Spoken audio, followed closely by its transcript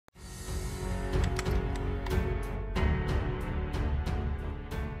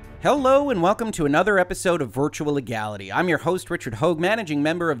Hello and welcome to another episode of Virtual Legality. I'm your host, Richard Hogue, managing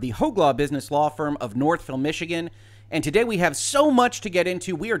member of the Hogue Law business law firm of Northville, Michigan. And today we have so much to get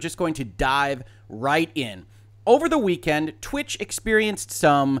into, we are just going to dive right in. Over the weekend, Twitch experienced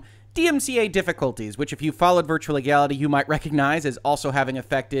some DMCA difficulties, which if you followed Virtual Legality, you might recognize as also having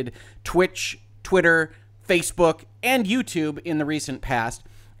affected Twitch, Twitter, Facebook, and YouTube in the recent past.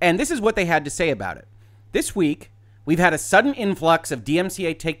 And this is what they had to say about it. This week, we've had a sudden influx of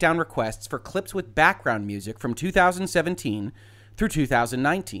DMCA takedown requests for clips with background music from 2017 through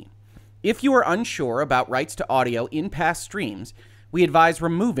 2019. If you are unsure about rights to audio in past streams, we advise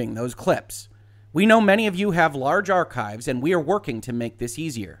removing those clips. We know many of you have large archives, and we are working to make this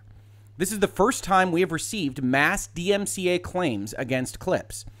easier. This is the first time we have received mass DMCA claims against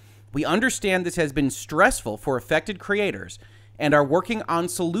clips. We understand this has been stressful for affected creators and are working on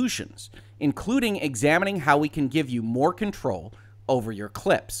solutions, including examining how we can give you more control over your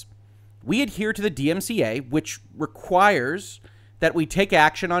clips. We adhere to the DMCA, which requires that we take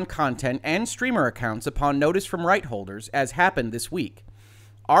action on content and streamer accounts upon notice from right holders, as happened this week.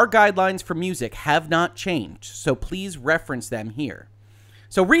 Our guidelines for music have not changed, so please reference them here.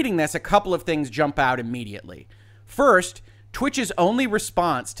 So reading this, a couple of things jump out immediately. First, Twitch's only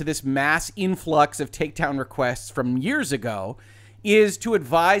response to this mass influx of takedown requests from years ago is to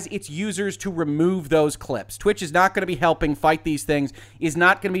advise its users to remove those clips. Twitch is not going to be helping fight these things, is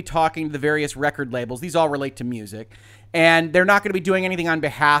not going to be talking to the various record labels. These all relate to music. And they're not going to be doing anything on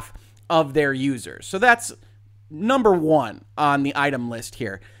behalf of their users. So that's number one on the item list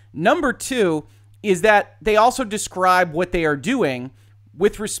here. Number two is that they also describe what they are doing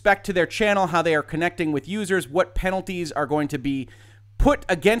with respect to their channel, how they are connecting with users, what penalties are going to be put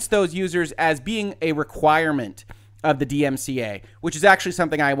against those users as being a requirement of the DMCA, which is actually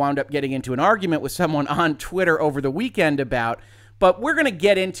something I wound up getting into an argument with someone on Twitter over the weekend about. But we're going to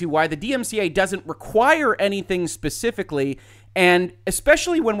get into why the DMCA doesn't require anything specifically, and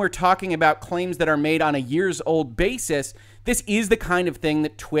especially when we're talking about claims that are made on a years-old basis, this is the kind of thing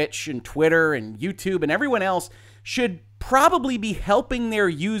that Twitch and Twitter and YouTube and everyone else should probably be helping their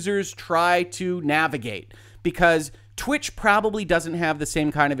users try to navigate, because Twitch probably doesn't have the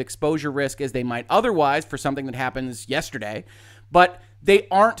same kind of exposure risk as they might otherwise for something that happens yesterday, but they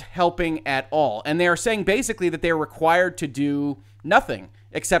aren't helping at all. And they are saying basically that they're required to do nothing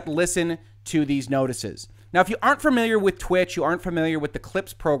except listen to these notices. Now, if you aren't familiar with Twitch, you aren't familiar with the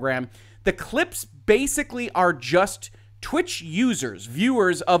Clips program, the Clips basically are just Twitch users,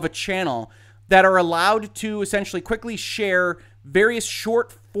 viewers of a channel, that are allowed to essentially quickly share various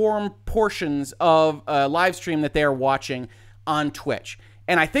short form portions of a live stream that they are watching on Twitch.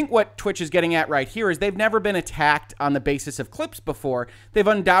 And I think what Twitch is getting at right here is they've never been attacked on the basis of clips before. They've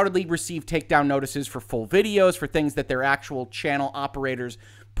undoubtedly received takedown notices for full videos, for things that their actual channel operators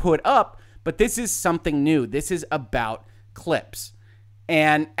put up, but this is something new. This is about clips.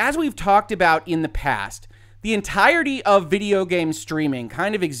 And as we've talked about in the past, the entirety of video game streaming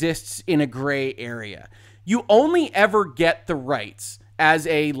kind of exists in a gray area. You only ever get the rights as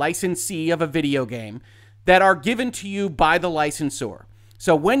a licensee of a video game that are given to you by the licensor.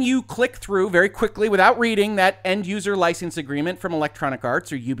 So when you click through very quickly without reading that end user license agreement from Electronic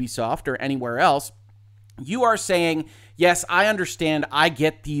Arts or Ubisoft or anywhere else, you are saying, yes, I understand, I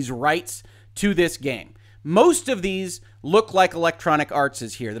get these rights to this game. Most of these look like Electronic Arts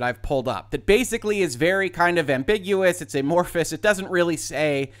is here that I've pulled up, that basically is very kind of ambiguous, it's amorphous, it doesn't really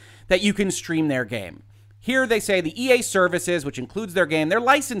say that you can stream their game. Here they say the EA services, which includes their game, they're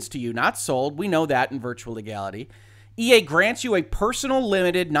licensed to you, not sold. We know that in Virtual Legality. EA grants you a personal,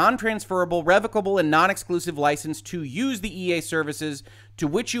 limited, non-transferable, revocable, and non-exclusive license to use the EA services to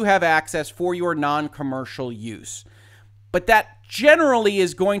which you have access for your non-commercial use. But that generally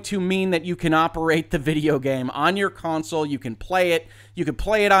is going to mean that you can operate the video game on your console, you can play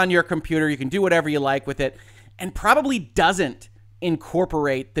it on your computer, you can do whatever you like with it, and probably doesn't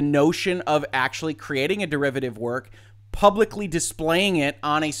incorporate the notion of actually creating a derivative work, publicly displaying it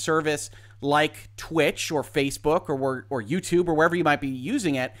on a service like Twitch or Facebook or YouTube or wherever you might be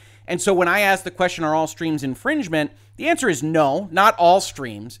using it. And so when I ask the question, are all streams infringement? The answer is no, not all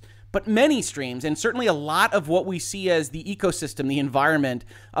streams, but many streams, and certainly a lot of what we see as the ecosystem, the environment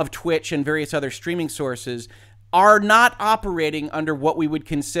of Twitch and various other streaming sources are not operating under what we would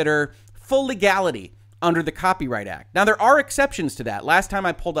consider full legality under the Copyright Act. Now, there are exceptions to that. Last time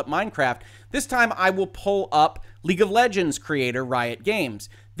I pulled up Minecraft. This time I will pull up League of Legends creator Riot Games.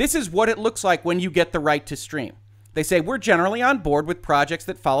 This is what it looks like when you get the right to stream. They say, we're generally on board with projects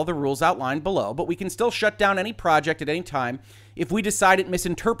that follow the rules outlined below, but we can still shut down any project at any time if we decide it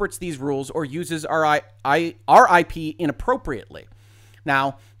misinterprets these rules or uses our IP inappropriately.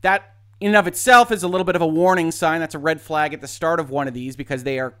 Now, that in and of itself is a little bit of a warning sign. That's a red flag at the start of one of these because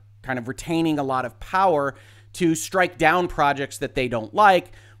they are kind of retaining a lot of power to strike down projects that they don't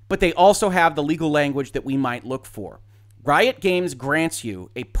like, but they also have the legal language that we might look for. Riot Games grants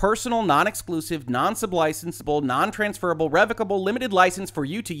you a personal, non-exclusive, non-sublicensable, non-transferable, revocable, limited license for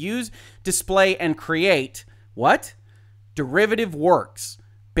you to use, display, and create, what? Derivative works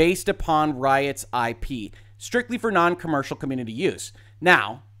based upon Riot's IP, strictly for non-commercial community use.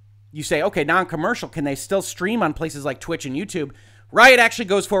 Now, you say, okay, non-commercial, can they still stream on places like Twitch and YouTube? Riot actually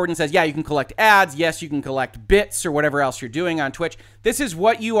goes forward and says, yeah, you can collect ads. Yes, you can collect bits or whatever else you're doing on Twitch. This is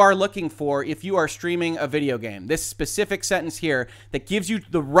what you are looking for if you are streaming a video game. This specific sentence here that gives you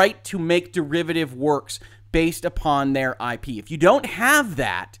the right to make derivative works based upon their IP. If you don't have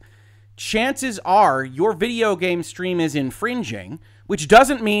that, chances are your video game stream is infringing, which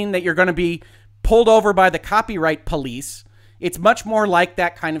doesn't mean that you're going to be pulled over by the copyright police. It's much more like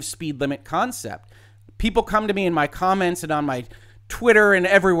that kind of speed limit concept. People come to me in my comments and on my Twitter and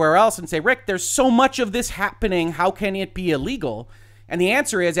everywhere else and say, Rick, there's so much of this happening. How can it be illegal? And the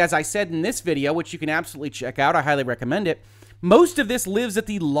answer is, as I said in this video, which you can absolutely check out, I highly recommend it, most of this lives at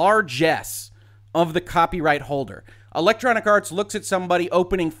the largesse of the copyright holder. Electronic Arts looks at somebody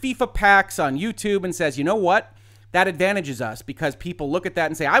opening FIFA packs on YouTube and says, you know what? That advantages us because people look at that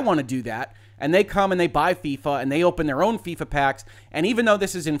and say, I want to do that. And they come and they buy FIFA and they open their own FIFA packs. And even though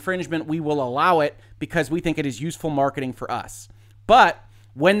this is infringement, we will allow it because we think it is useful marketing for us. But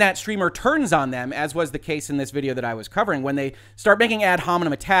when that streamer turns on them, as was the case in this video that I was covering, when they start making ad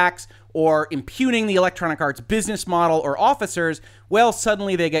hominem attacks or impugning the Electronic Arts business model or officers, well,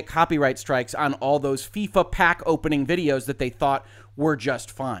 suddenly they get copyright strikes on all those FIFA pack opening videos that they thought were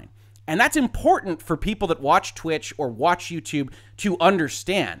just fine. And that's important for people that watch Twitch or watch YouTube to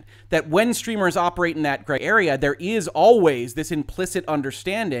understand that when streamers operate in that gray area, there is always this implicit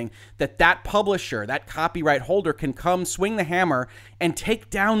understanding that that publisher, that copyright holder can come swing the hammer and take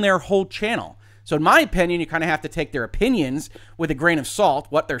down their whole channel. So in my opinion, you kind of have to take their opinions with a grain of salt,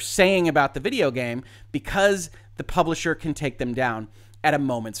 what they're saying about the video game, because the publisher can take them down at a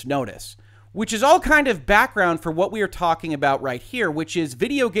moment's notice. Which is all kind of background for what we are talking about right here, which is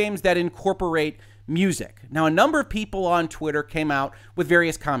video games that incorporate music. Now, a number of people on Twitter came out with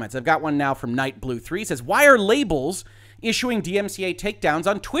various comments. I've got one now from NightBlue3. It says, why are labels issuing DMCA takedowns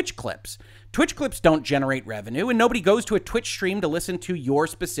on Twitch clips? Twitch clips don't generate revenue, and nobody goes to a Twitch stream to listen to your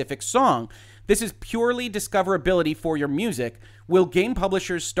specific song. This is purely discoverability for your music. Will game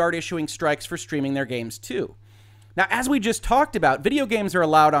publishers start issuing strikes for streaming their games too? Now, as we just talked about, video games are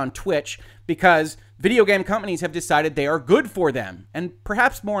allowed on Twitch because video game companies have decided they are good for them. And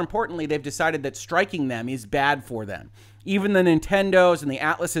perhaps more importantly, they've decided that striking them is bad for them. Even the Nintendos and the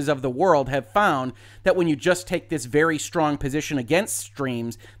Atlases of the world have found that when you just take this very strong position against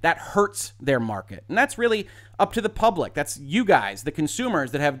streams, that hurts their market. And that's really up to the public. That's you guys, the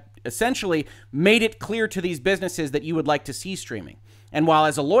consumers, that have essentially made it clear to these businesses that you would like to see streaming. And while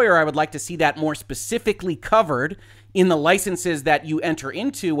as a lawyer, I would like to see that more specifically covered in the licenses that you enter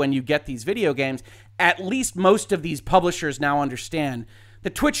into when you get these video games, at least most of these publishers now understand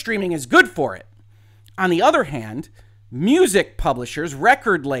that Twitch streaming is good for it. On the other hand, music publishers,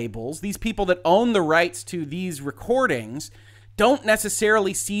 record labels, these people that own the rights to these recordings don't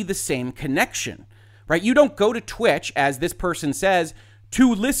necessarily see the same connection, right? You don't go to Twitch, as this person says,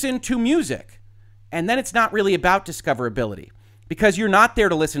 to listen to music. And then it's not really about discoverability. Because you're not there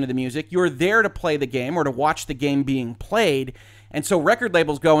to listen to the music, you're there to play the game or to watch the game being played. And so record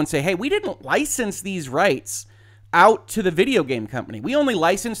labels go and say, hey, we didn't license these rights out to the video game company. We only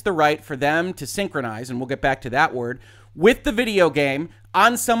licensed the right for them to synchronize, and we'll get back to that word, with the video game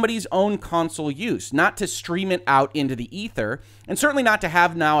on somebody's own console use, not to stream it out into the ether, and certainly not to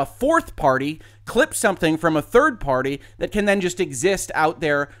have now a fourth party clip something from a third party that can then just exist out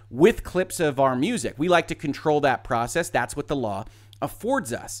there with clips of our music. We like to control that process. That's what the law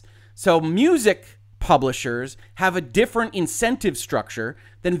affords us. So music publishers have a different incentive structure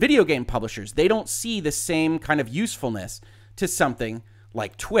than video game publishers. They don't see the same kind of usefulness to something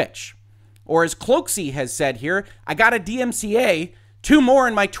like Twitch. Or as Cloaksy has said here, I got a DMCA, 2 more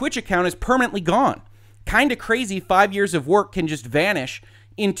and my Twitch account is permanently gone. Kind of crazy, 5 years of work can just vanish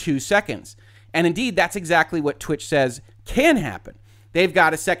in 2 seconds. And indeed, that's exactly what Twitch says can happen. They've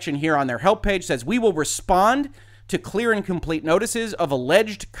got a section here on their help page that says, we will respond to clear and complete notices of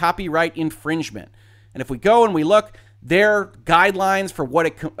alleged copyright infringement. And if we go and we look, their guidelines for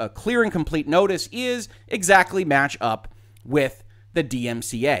what a clear and complete notice is exactly match up with the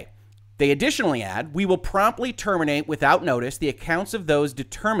DMCA. They additionally add, we will promptly terminate without notice the accounts of those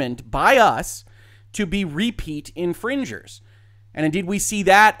determined by us to be repeat infringers. And indeed, we see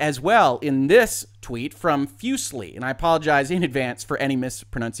that as well in this tweet from Fusely. And I apologize in advance for any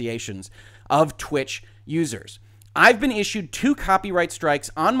mispronunciations of Twitch users. I've been issued 2 copyright strikes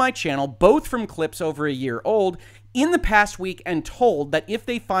on my channel, both from clips over a year old, in the past week, and told that if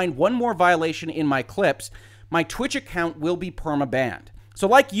they find one more violation in my clips, my Twitch account will be perma-banned. So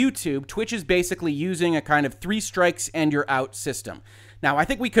like YouTube, Twitch is basically using a kind of 3 strikes and you're out system. Now, I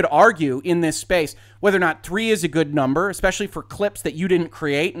think we could argue in this space whether or not 3 is a good number, especially for clips that you didn't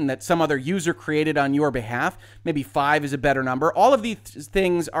create and that some other user created on your behalf. Maybe 5 is a better number. All of these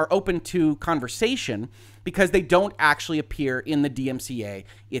things are open to conversation because they don't actually appear in the DMCA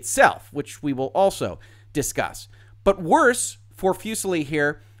itself, which we will also discuss. But worse, for Fusely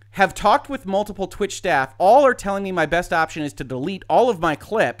here, have talked with multiple Twitch staff. All are telling me my best option is to delete all of my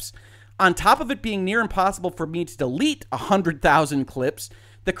clips. On top of it being near impossible for me to delete 100,000 clips,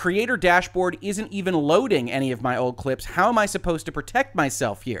 the creator dashboard isn't even loading any of my old clips. How am I supposed to protect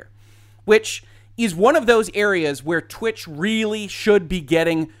myself here? Which is one of those areas where Twitch really should be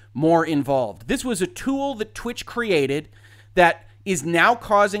getting more involved. This was a tool that Twitch created that is now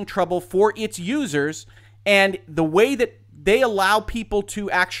causing trouble for its users, and the way that they allow people to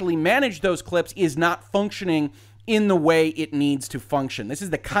actually manage those clips is not functioning in the way it needs to function. This is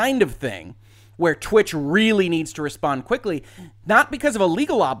the kind of thing where Twitch really needs to respond quickly, not because of a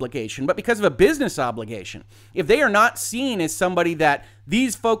legal obligation, but because of a business obligation. If they are not seen as somebody that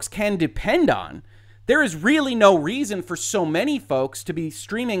these folks can depend on, there is really no reason for so many folks to be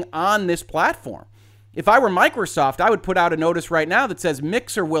streaming on this platform. If I were Microsoft, I would put out a notice right now that says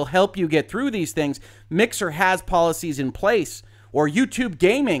Mixer will help you get through these things. Mixer has policies in place. Or YouTube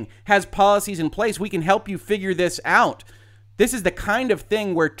Gaming has policies in place. We can help you figure this out. This is the kind of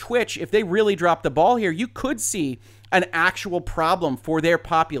thing where Twitch, if they really drop the ball here, you could see an actual problem for their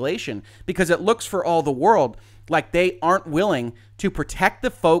population because it looks for all the world like they aren't willing to protect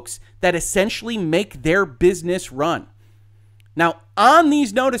the folks that essentially make their business run. Now, on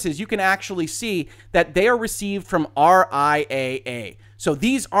these notices, you can actually see that they are received from RIAA. So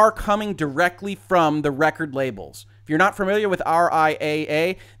these are coming directly from the record labels. If you're not familiar with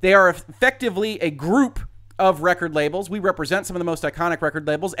RIAA, they are effectively a group of record labels. We represent some of the most iconic record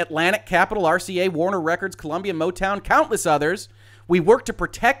labels: Atlantic, Capitol, RCA, Warner Records, Columbia, Motown, countless others. We work to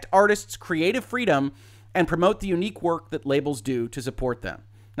protect artists' creative freedom and promote the unique work that labels do to support them.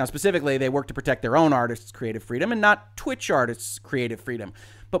 Now, specifically, they work to protect their own artists' creative freedom and not Twitch artists' creative freedom.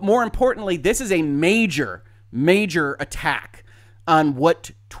 But more importantly, this is a major, major attack on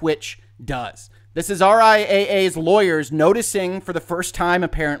what Twitch does. This is RIAA's lawyers noticing for the first time,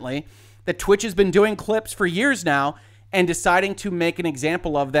 apparently, that Twitch has been doing clips for years now and deciding to make an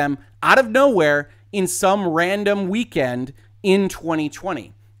example of them out of nowhere in some random weekend in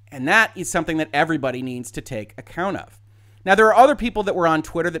 2020. And that is something that everybody needs to take account of. Now, there are other people that were on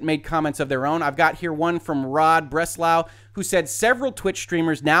Twitter that made comments of their own. I've got here one from Rod Breslau, who said several Twitch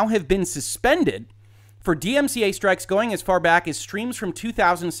streamers now have been suspended for DMCA strikes going as far back as streams from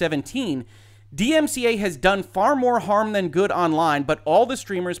 2017. DMCA has done far more harm than good online, but all the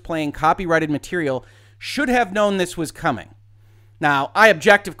streamers playing copyrighted material should have known this was coming. Now, I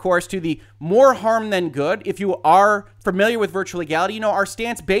object, of course, to the more harm than good. If you are familiar with virtual legality, you know our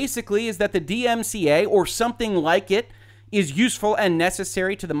stance basically is that the DMCA or something like it is useful and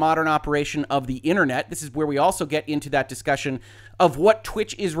necessary to the modern operation of the internet. This is where we also get into that discussion of what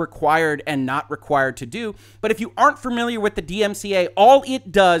Twitch is required and not required to do. But if you aren't familiar with the DMCA, all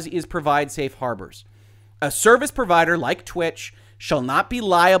it does is provide safe harbors. A service provider like Twitch shall not be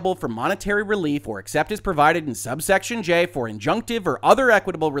liable for monetary relief or except as provided in subsection J for injunctive or other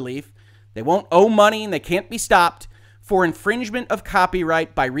equitable relief. They won't owe money and they can't be stopped for infringement of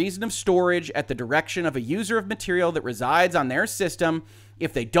copyright by reason of storage at the direction of a user of material that resides on their system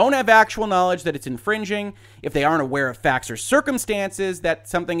if they don't have actual knowledge that it's infringing, if they aren't aware of facts or circumstances that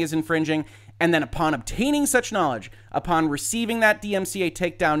something is infringing, and then upon obtaining such knowledge, upon receiving that DMCA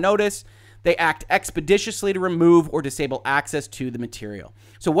takedown notice, they act expeditiously to remove or disable access to the material.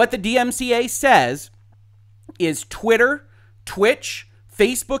 So what the DMCA says is Twitter, Twitch,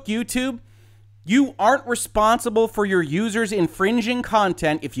 Facebook, YouTube, you aren't responsible for your users infringing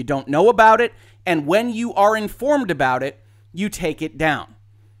content if you don't know about it, and when you are informed about it, you take it down.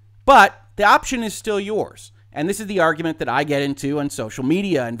 But the option is still yours, and this is the argument that I get into on social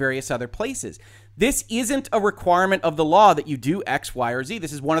media and various other places. This isn't a requirement of the law that you do X, Y, or Z.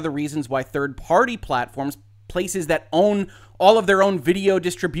 This is one of the reasons why third-party platforms, places that own all of their own video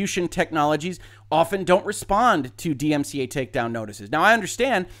distribution technologies, often don't respond to DMCA takedown notices. Now, I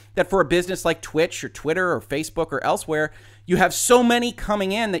understand that for a business like Twitch or Twitter or Facebook or elsewhere, you have so many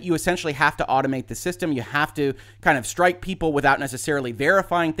coming in that you essentially have to automate the system. You have to kind of strike people without necessarily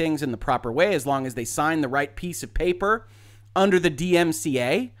verifying things in the proper way, as long as they sign the right piece of paper under the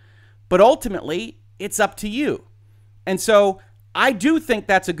DMCA. But ultimately, it's up to you. And so I do think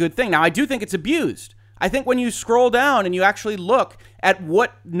that's a good thing. Now, I do think it's abused. I think when you scroll down and you actually look at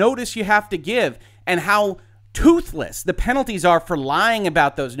what notice you have to give and how toothless the penalties are for lying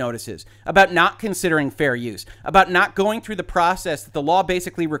about those notices, about not considering fair use, about not going through the process that the law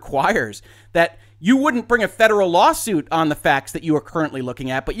basically requires, that you wouldn't bring a federal lawsuit on the facts that you are currently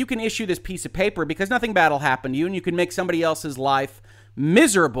looking at, but you can issue this piece of paper because nothing bad will happen to you and you can make somebody else's life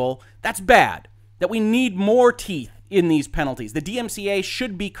miserable. That's bad. That we need more teeth in these penalties. The DMCA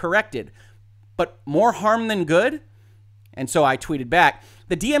should be corrected, but more harm than good? And so I tweeted back,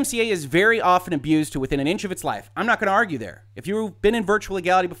 the DMCA is very often abused to within an inch of its life. I'm not going to argue there. If you've been in virtual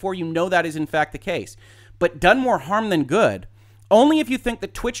legality before, you know that is in fact the case. But done more harm than good, only if you think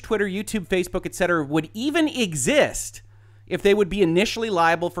that Twitch, Twitter, YouTube, Facebook, etc. would even exist if they would be initially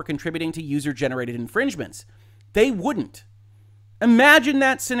liable for contributing to user-generated infringements. They wouldn't. Imagine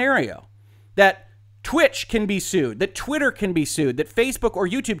that scenario, that Twitch can be sued, that Twitter can be sued, that Facebook or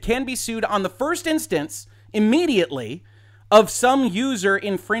YouTube can be sued on the first instance immediately of some user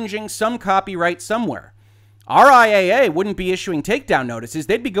infringing some copyright somewhere. Our IAA wouldn't be issuing takedown notices.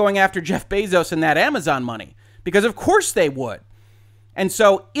 They'd be going after Jeff Bezos and that Amazon money, because of course they would. And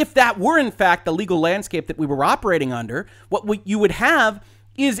so if that were in fact the legal landscape that we were operating under, what you would have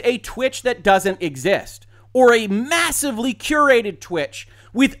is a Twitch that doesn't exist, or a massively curated Twitch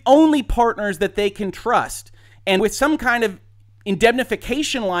with only partners that they can trust, and with some kind of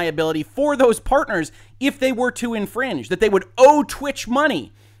indemnification liability for those partners if they were to infringe, that they would owe Twitch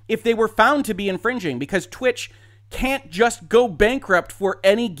money if they were found to be infringing, because Twitch can't just go bankrupt for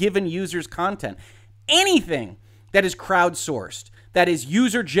any given user's content. Anything that is crowdsourced, that is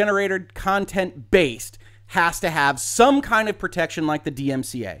user-generated content based, has to have some kind of protection like the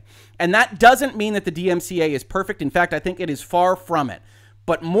DMCA. And that doesn't mean that the DMCA is perfect. In fact, I think it is far from it.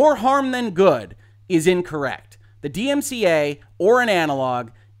 But more harm than good is incorrect. The DMCA, or an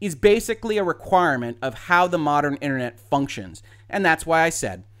analog, is basically a requirement of how the modern internet functions. And that's why I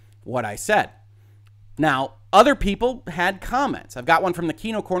said what I said. Now, other people had comments. I've got one from the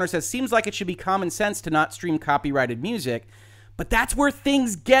Kino Corner, says, seems like it should be common sense to not stream copyrighted music, but that's where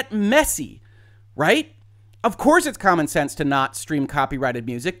things get messy, right? Of course it's common sense to not stream copyrighted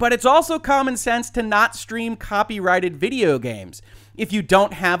music, but it's also common sense to not stream copyrighted video games if you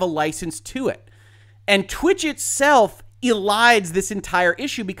don't have a license to it. And Twitch itself elides this entire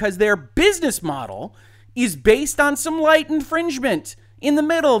issue because their business model is based on some light infringement in the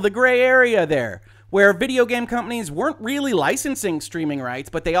middle, the gray area there, where video game companies weren't really licensing streaming rights,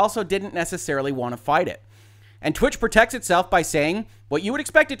 but they also didn't necessarily want to fight it. And Twitch protects itself by saying what you would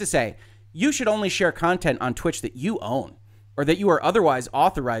expect it to say. You should only share content on Twitch that you own or that you are otherwise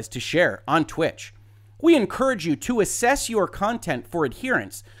authorized to share on Twitch. We encourage you to assess your content for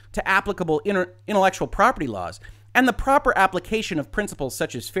adherence to applicable intellectual property laws and the proper application of principles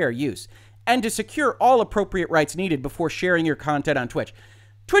such as fair use, and to secure all appropriate rights needed before sharing your content on Twitch.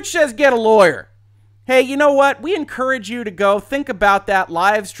 Twitch says get a lawyer. Hey, you know what? We encourage you to go think about that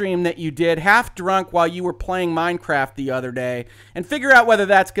live stream that you did half drunk while you were playing Minecraft the other day and figure out whether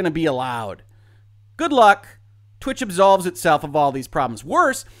that's going to be allowed. Good luck. Twitch absolves itself of all these problems.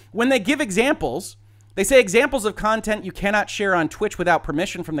 Worse, when they give examples, they say examples of content you cannot share on Twitch without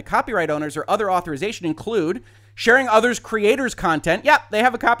permission from the copyright owners or other authorization include sharing others' creators' content. Yep, they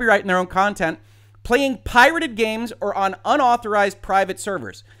have a copyright in their own content. Playing pirated games or on unauthorized private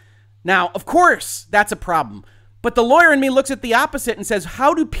servers. Now, of course, that's a problem. But the lawyer in me looks at the opposite and says,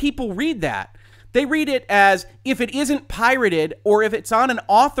 how do people read that? They read it as if it isn't pirated or if it's on an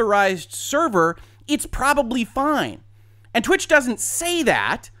authorized server, it's probably fine. And Twitch doesn't say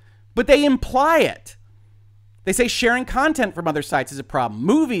that, but they imply it. They say sharing content from other sites is a problem.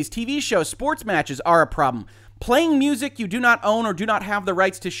 Movies, TV shows, sports matches are a problem. Playing music you do not own or do not have the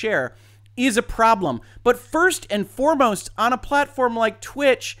rights to share is a problem. But first and foremost, on a platform like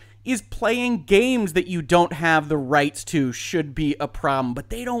Twitch, is playing games that you don't have the rights to should be a problem. But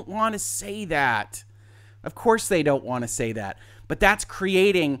they don't want to say that. Of course they don't want to say that. But that's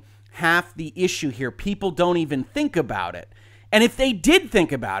creating half the issue here. People don't even think about it. And if they did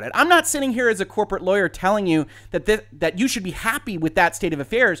think about it, I'm not sitting here as a corporate lawyer telling you that you should be happy with that state of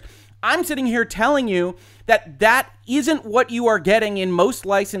affairs. I'm sitting here telling you that that isn't what you are getting in most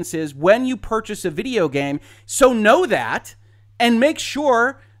licenses when you purchase a video game. So know that and make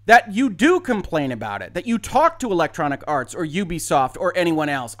sure that you do complain about it, that you talk to Electronic Arts or Ubisoft or anyone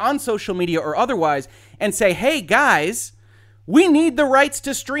else on social media or otherwise and say, hey guys, We need the rights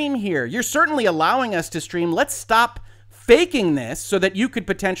to stream here. You're certainly allowing us to stream. Let's stop faking this so that you could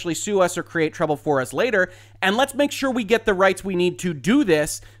potentially sue us or create trouble for us later. And let's make sure we get the rights we need to do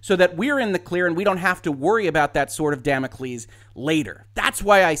this so that we're in the clear and we don't have to worry about that sort of Damocles later. That's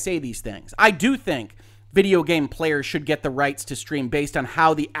why I say these things. I do think video game players should get the rights to stream based on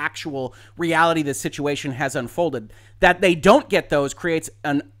how the actual reality of the situation has unfolded. That they don't get those creates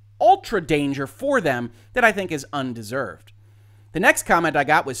an ultra danger for them that I think is undeserved. The next comment I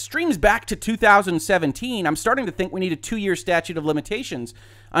got was, streams back to 2017. I'm starting to think we need a 2-year statute of limitations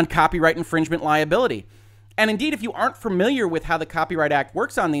on copyright infringement liability. And indeed, if you aren't familiar with how the Copyright Act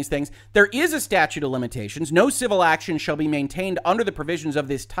works on these things, there is a statute of limitations. No civil action shall be maintained under the provisions of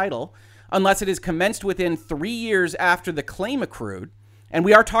this title unless it is commenced within 3 years after the claim accrued. And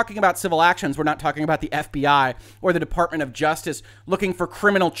we are talking about civil actions. We're not talking about the FBI or the Department of Justice looking for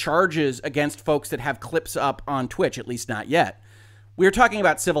criminal charges against folks that have clips up on Twitch, at least not yet. We're talking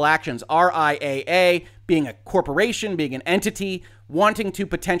about civil actions, RIAA being a corporation, being an entity, wanting to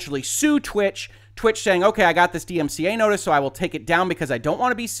potentially sue Twitch, Twitch saying, okay, I got this DMCA notice, so I will take it down because I don't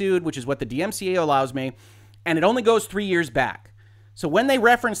want to be sued, which is what the DMCA allows me, and it only goes 3 years back. So when they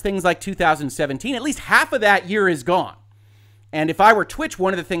reference things like 2017, at least half of that year is gone. And if I were Twitch,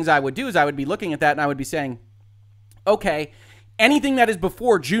 one of the things I would do is I would be looking at that and I would be saying, okay, anything that is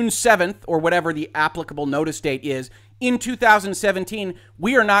before June 7th or whatever the applicable notice date is in 2017,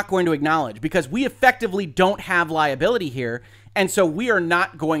 we are not going to acknowledge because we effectively don't have liability here. And so we are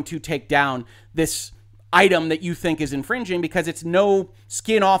not going to take down this item that you think is infringing because it's no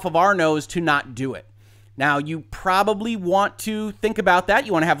skin off of our nose to not do it. Now, you probably want to think about that.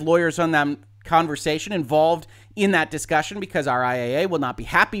 You want to have lawyers on that conversation involved in that discussion because our IAA will not be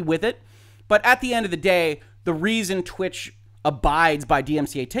happy with it. But at the end of the day, the reason Twitch abides by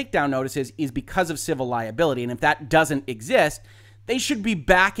DMCA takedown notices is because of civil liability. And if that doesn't exist, they should be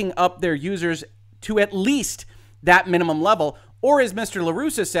backing up their users to at least that minimum level. Or as Mr.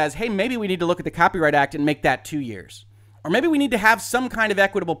 LaRussa says, hey, maybe we need to look at the Copyright Act and make that 2 years. Or maybe we need to have some kind of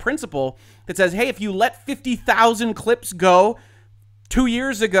equitable principle that says, hey, if you let 50,000 clips go 2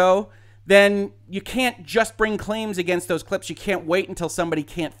 years ago, then you can't just bring claims against those clips. You can't wait until somebody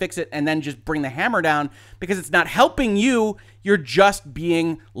can't fix it and then just bring the hammer down because it's not helping you. You're just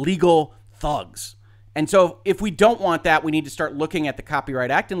being legal thugs. And so if we don't want that, we need to start looking at the Copyright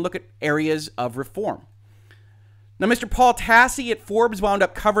Act and look at areas of reform. Now, Mr. Paul Tassi at Forbes wound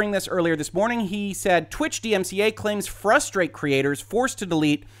up covering this earlier this morning. He said, Twitch DMCA claims frustrate creators forced to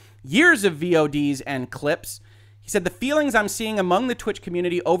delete years of VODs and clips. He said, the feelings I'm seeing among the Twitch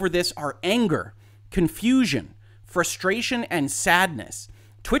community over this are anger, confusion, frustration, and sadness.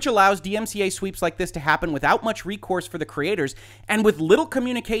 Twitch allows DMCA sweeps like this to happen without much recourse for the creators and with little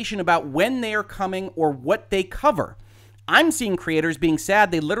communication about when they are coming or what they cover. I'm seeing creators being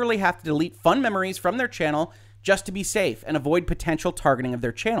sad they literally have to delete fun memories from their channel just to be safe and avoid potential targeting of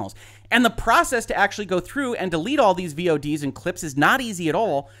their channels. And the process to actually go through and delete all these VODs and clips is not easy at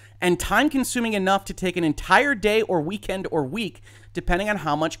all and time-consuming enough to take an entire day or weekend or week, depending on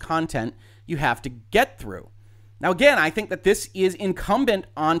how much content you have to get through. Now, again, I think that this is incumbent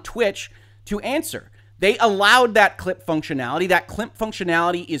on Twitch to answer. They allowed that clip functionality. That clip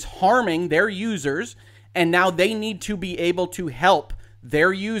functionality is harming their users, and now they need to be able to help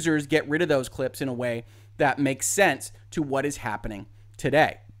their users get rid of those clips in a way that makes sense to what is happening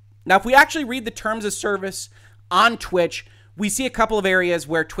today. Now, if we actually read the terms of service on Twitch, we see a couple of areas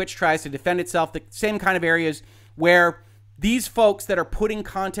where Twitch tries to defend itself, the same kind of areas where these folks that are putting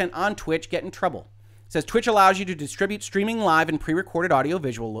content on Twitch get in trouble. It says Twitch allows you to distribute streaming live and pre-recorded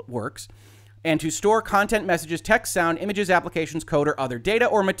audio-visual works and to store content, messages, text, sound, images, applications, code, or other data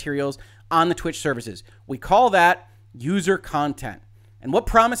or materials on the Twitch services. We call that user content. And what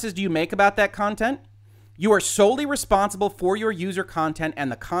promises do you make about that content? You are solely responsible for your user content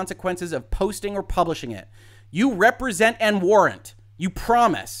and the consequences of posting or publishing it. You represent and warrant, you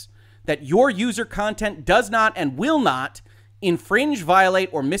promise that your user content does not and will not infringe, violate,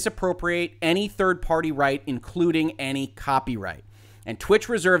 or misappropriate any third-party right, including any copyright. And Twitch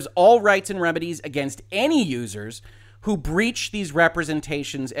reserves all rights and remedies against any users who breach these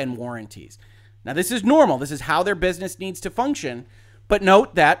representations and warranties. Now, this is normal. This is how their business needs to function. But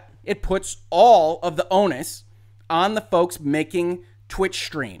note that it puts all of the onus on the folks making Twitch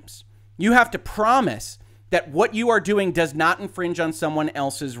streams. You have to promise that what you are doing does not infringe on someone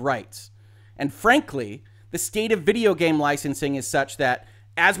else's rights. And frankly, the state of video game licensing is such that,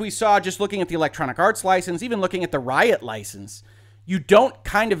 as we saw just looking at the Electronic Arts license, even looking at the Riot license, you don't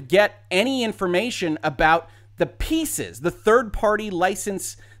kind of get any information about the pieces, the third-party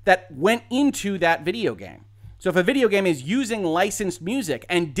license that went into that video game. So if a video game is using licensed music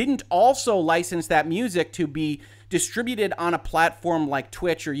and didn't also license that music to be distributed on a platform like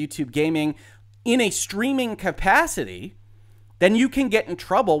Twitch or YouTube Gaming in a streaming capacity, then you can get in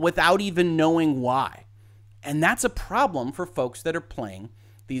trouble without even knowing why. And that's a problem for folks that are playing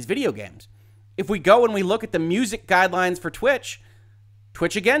these video games. If we go and we look at the music guidelines for Twitch,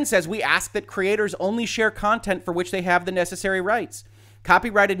 Twitch again says we ask that creators only share content for which they have the necessary rights.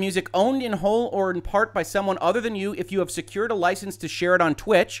 Copyrighted music owned in whole or in part by someone other than you, if you have secured a license to share it on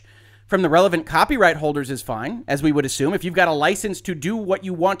Twitch from the relevant copyright holders, is fine, as we would assume. If you've got a license to do what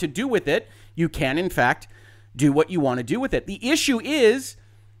you want to do with it, you can, in fact, do what you want to do with it. The issue is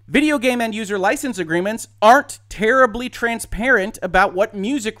video game end user license agreements aren't terribly transparent about what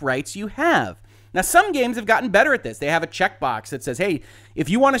music rights you have. Now, some games have gotten better at this. They have a checkbox that says, hey, if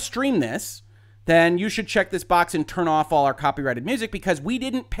you want to stream this, then you should check this box and turn off all our copyrighted music because we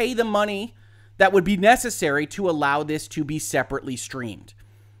didn't pay the money that would be necessary to allow this to be separately streamed.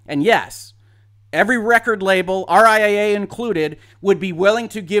 And yes, every record label, RIAA included, would be willing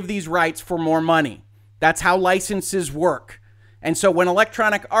to give these rights for more money. That's how licenses work. And so when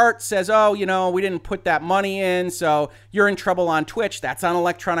Electronic Arts says, oh, you know, we didn't put that money in, so you're in trouble on Twitch, that's on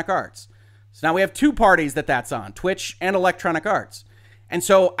Electronic Arts. So now we have two parties that's on, Twitch and Electronic Arts. And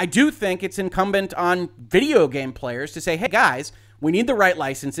so I do think it's incumbent on video game players to say, hey, guys, we need the right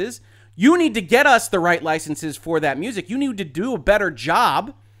licenses. You need to get us the right licenses for that music. You need to do a better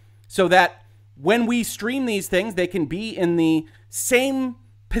job so that when we stream these things, they can be in the same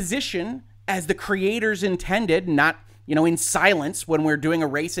position as the creators intended, not, you know, in silence when we're doing a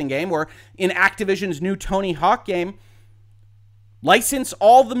racing game or in Activision's new Tony Hawk game. License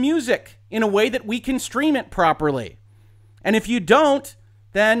all the music in a way that we can stream it properly. And if you don't,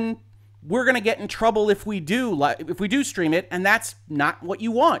 then we're going to get in trouble if we do stream it, and that's not what you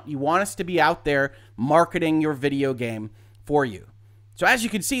want. You want us to be out there marketing your video game for you. So as you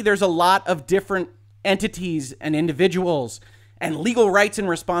can see, there's a lot of different entities and individuals and legal rights and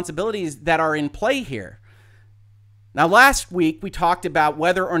responsibilities that are in play here. Now, last week, we talked about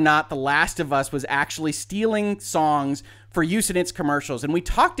whether or not The Last of Us was actually stealing songs for use in its commercials, and we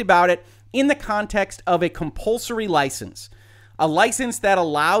talked about it in the context of a compulsory license. A license that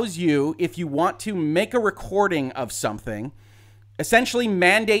allows you, if you want to make a recording of something, essentially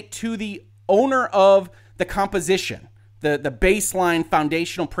mandate to the owner of the composition, the baseline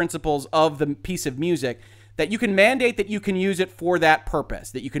foundational principles of the piece of music, that you can mandate that you can use it for that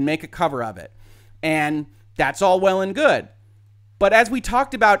purpose, that you can make a cover of it. And that's all well and good. But as we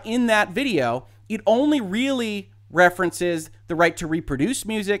talked about in that video, it only really references the right to reproduce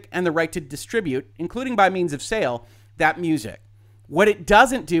music and the right to distribute, including by means of sale, that music. What it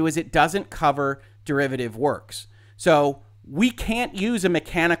doesn't do is it doesn't cover derivative works. So we can't use a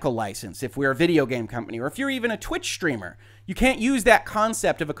mechanical license if we're a video game company, or if you're even a Twitch streamer. You can't use that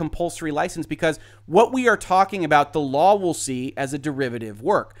concept of a compulsory license because what we are talking about, the law will see as a derivative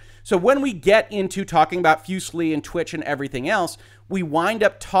work. So when we get into talking about Fusely and Twitch and everything else, we wind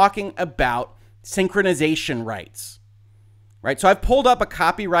up talking about synchronization rights. Right? So I've pulled up a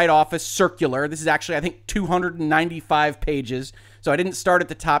Copyright Office circular. This is actually, I think, 295 pages. So I didn't start at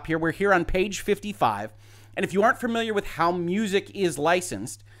the top here. We're here on page 55. And if you aren't familiar with how music is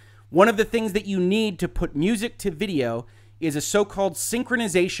licensed, one of the things that you need to put music to video is a so-called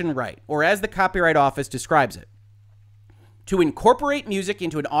synchronization right, or as the Copyright Office describes it, to incorporate music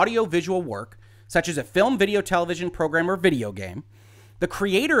into an audio-visual work, such as a film, video, television program, or video game. The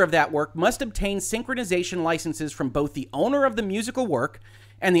creator of that work must obtain synchronization licenses from both the owner of the musical work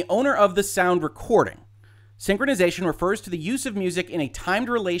and the owner of the sound recording. Synchronization refers to the use of music in a timed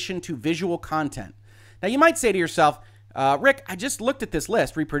relation to visual content. Now, you might say to yourself, Rick, I just looked at this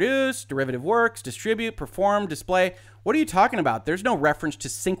list. Reproduce, derivative works, distribute, perform, display. What are you talking about? There's no reference to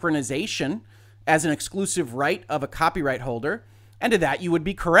synchronization as an exclusive right of a copyright holder. And to that, you would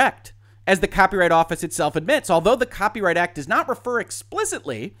be correct. As the Copyright Office itself admits, although the Copyright Act does not refer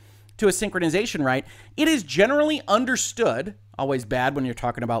explicitly to a synchronization right, it is generally understood, always bad when you're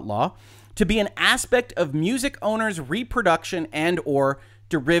talking about law, to be an aspect of music owners' reproduction and or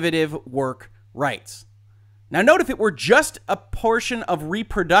derivative work rights. Now note, if it were just a portion of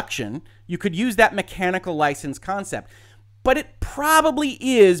reproduction, you could use that mechanical license concept, but it probably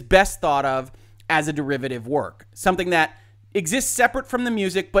is best thought of as a derivative work, something that exists separate from the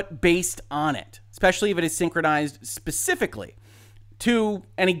music but based on it, especially if it is synchronized specifically to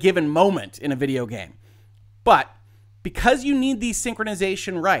any given moment in a video game. But because you need these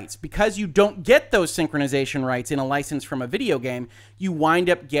synchronization rights, because you don't get those synchronization rights in a license from a video game, you wind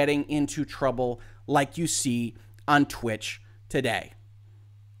up getting into trouble like you see on Twitch today.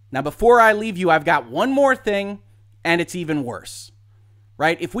 Now, before I leave you, I've got one more thing, and it's even worse,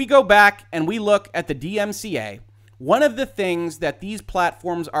 right? If we go back and we look at the DMCA, one of the things that these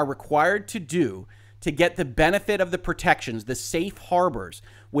platforms are required to do to get the benefit of the protections, the safe harbors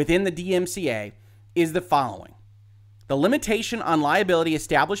within the DMCA, is the following. The limitation on liability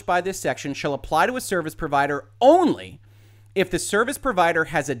established by this section shall apply to a service provider only if the service provider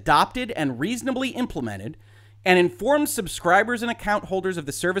has adopted and reasonably implemented and informed subscribers and account holders of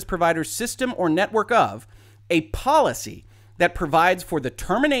the service provider's system or network of a policy that provides for the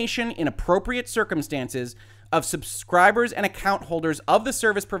termination in appropriate circumstances of subscribers and account holders of the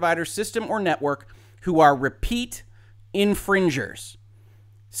service provider's system or network who are repeat infringers.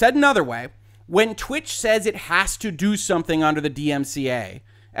 Said another way, when Twitch says it has to do something under the DMCA,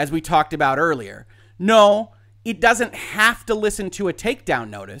 as we talked about earlier, no, it doesn't have to listen to a takedown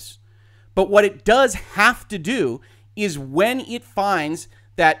notice, but what it does have to do is when it finds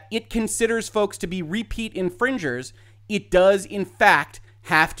that it considers folks to be repeat infringers, it does in fact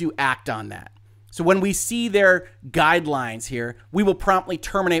have to act on that. So when we see their guidelines here, we will promptly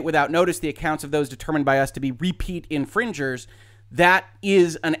terminate without notice the accounts of those determined by us to be repeat infringers. That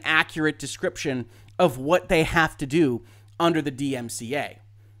is an accurate description of what they have to do under the DMCA.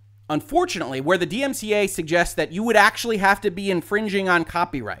 Unfortunately, where the DMCA suggests that you would actually have to be infringing on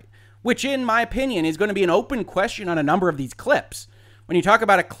copyright, which in my opinion is going to be an open question on a number of these clips. When you talk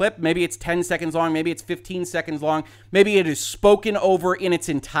about a clip, maybe it's 10 seconds long, maybe it's 15 seconds long, maybe it is spoken over in its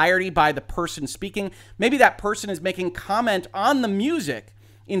entirety by the person speaking. Maybe that person is making comment on the music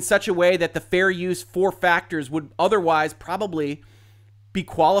in such a way that the fair use 4 factors would otherwise probably be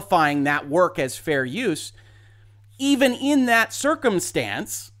qualifying that work as fair use. Even in that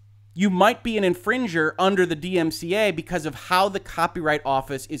circumstance, you might be an infringer under the DMCA because of how the Copyright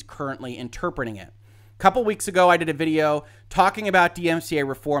Office is currently interpreting it. A couple weeks ago, I did a video talking about DMCA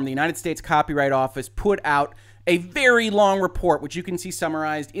reform. The United States Copyright Office put out a very long report, which you can see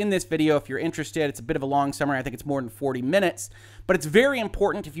summarized in this video if you're interested. It's a bit of a long summary. I think it's more than 40 minutes. But it's very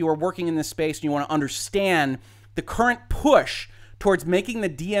important if you are working in this space and you want to understand the current push towards making the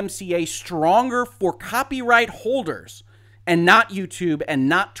DMCA stronger for copyright holders and not YouTube and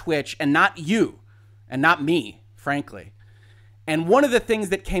not Twitch and not you and not me, frankly. And one of the things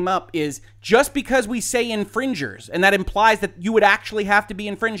that came up is just because we say infringers, and that implies that you would actually have to be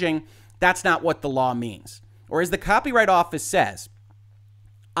infringing, that's not what the law means. Or as the Copyright Office says,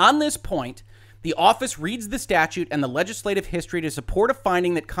 on this point, the office reads the statute and the legislative history to support a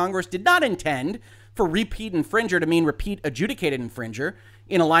finding that Congress did not intend for repeat infringer to mean repeat adjudicated infringer,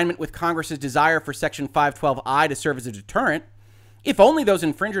 in alignment with Congress's desire for Section 512I to serve as a deterrent. If only those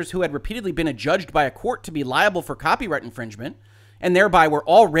infringers who had repeatedly been adjudged by a court to be liable for copyright infringement, and thereby were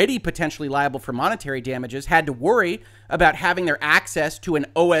already potentially liable for monetary damages, had to worry about having their access to an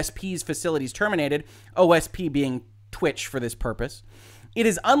OSP's facilities terminated, OSP being Twitch for this purpose, it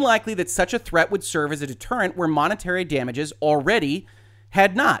is unlikely that such a threat would serve as a deterrent where monetary damages already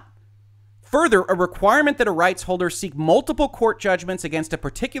had not. Further, a requirement that a rights holder seek multiple court judgments against a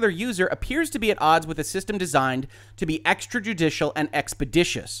particular user appears to be at odds with a system designed to be extrajudicial and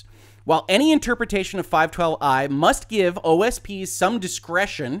expeditious. While any interpretation of 512I must give OSPs some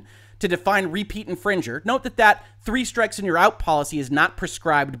discretion to define repeat infringer, note that that 3 strikes and you're out policy is not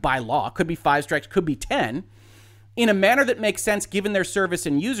prescribed by law. Could be 5 strikes, could be 10. In a manner that makes sense given their service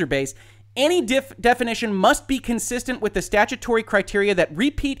and user base, any definition must be consistent with the statutory criteria that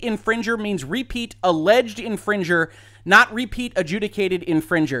repeat infringer means repeat alleged infringer, not repeat adjudicated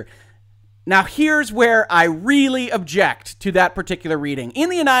infringer. Now, here's where I really object to that particular reading. In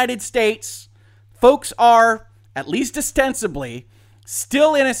the United States, folks are, at least ostensibly,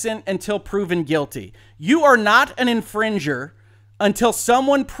 still innocent until proven guilty. You are not an infringer until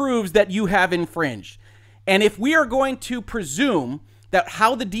someone proves that you have infringed. And if we are going to presume that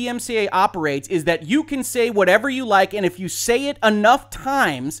how the DMCA operates is that you can say whatever you like, and if you say it enough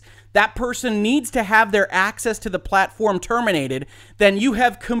times, that person needs to have their access to the platform terminated, then you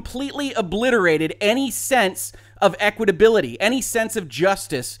have completely obliterated any sense of equitability, any sense of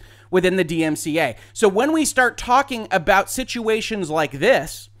justice within the DMCA. So when we start talking about situations like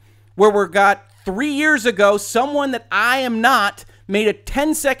this, where we've got 3 years ago, someone that I am not made a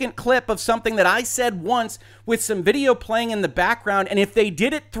 10-second clip of something that I said once with some video playing in the background, and if they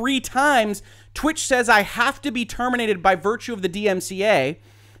did it 3 times, Twitch says I have to be terminated by virtue of the DMCA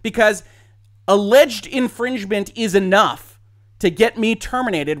because alleged infringement is enough to get me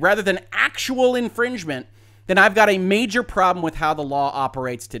terminated rather than actual infringement, then I've got a major problem with how the law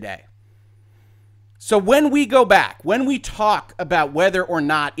operates today. So when we go back, when we talk about whether or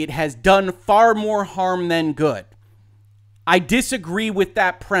not it has done far more harm than good, I disagree with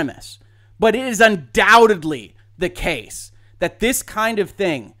that premise, but it is undoubtedly the case that this kind of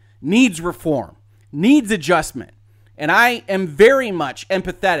thing needs reform, needs adjustment. And I am very much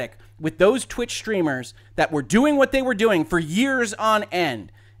empathetic with those Twitch streamers that were doing what they were doing for years on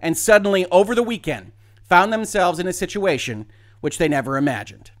end and suddenly over the weekend found themselves in a situation which they never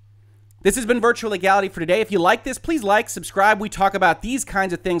imagined. This has been Virtual Legality for today. If you like this, please like, subscribe. We talk about these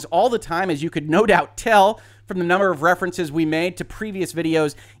kinds of things all the time, as you could no doubt tell from the number of references we made to previous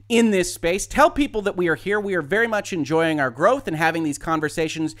videos in this space. Tell people that we are here. We are very much enjoying our growth and having these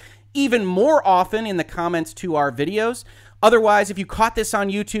conversations even more often in the comments to our videos. Otherwise, if you caught this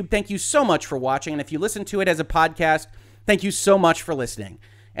on YouTube, thank you so much for watching. And if you listen to it as a podcast, thank you so much for listening.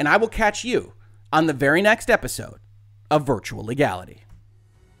 And I will catch you on the very next episode of Virtual Legality.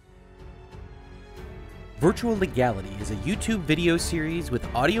 Virtual Legality is a YouTube video series with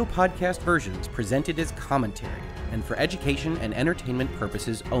audio podcast versions presented as commentary and for education and entertainment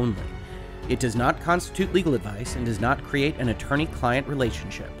purposes only. It does not constitute legal advice and does not create an attorney-client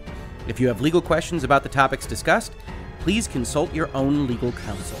relationship. If you have legal questions about the topics discussed, please consult your own legal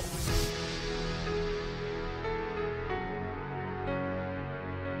counsel.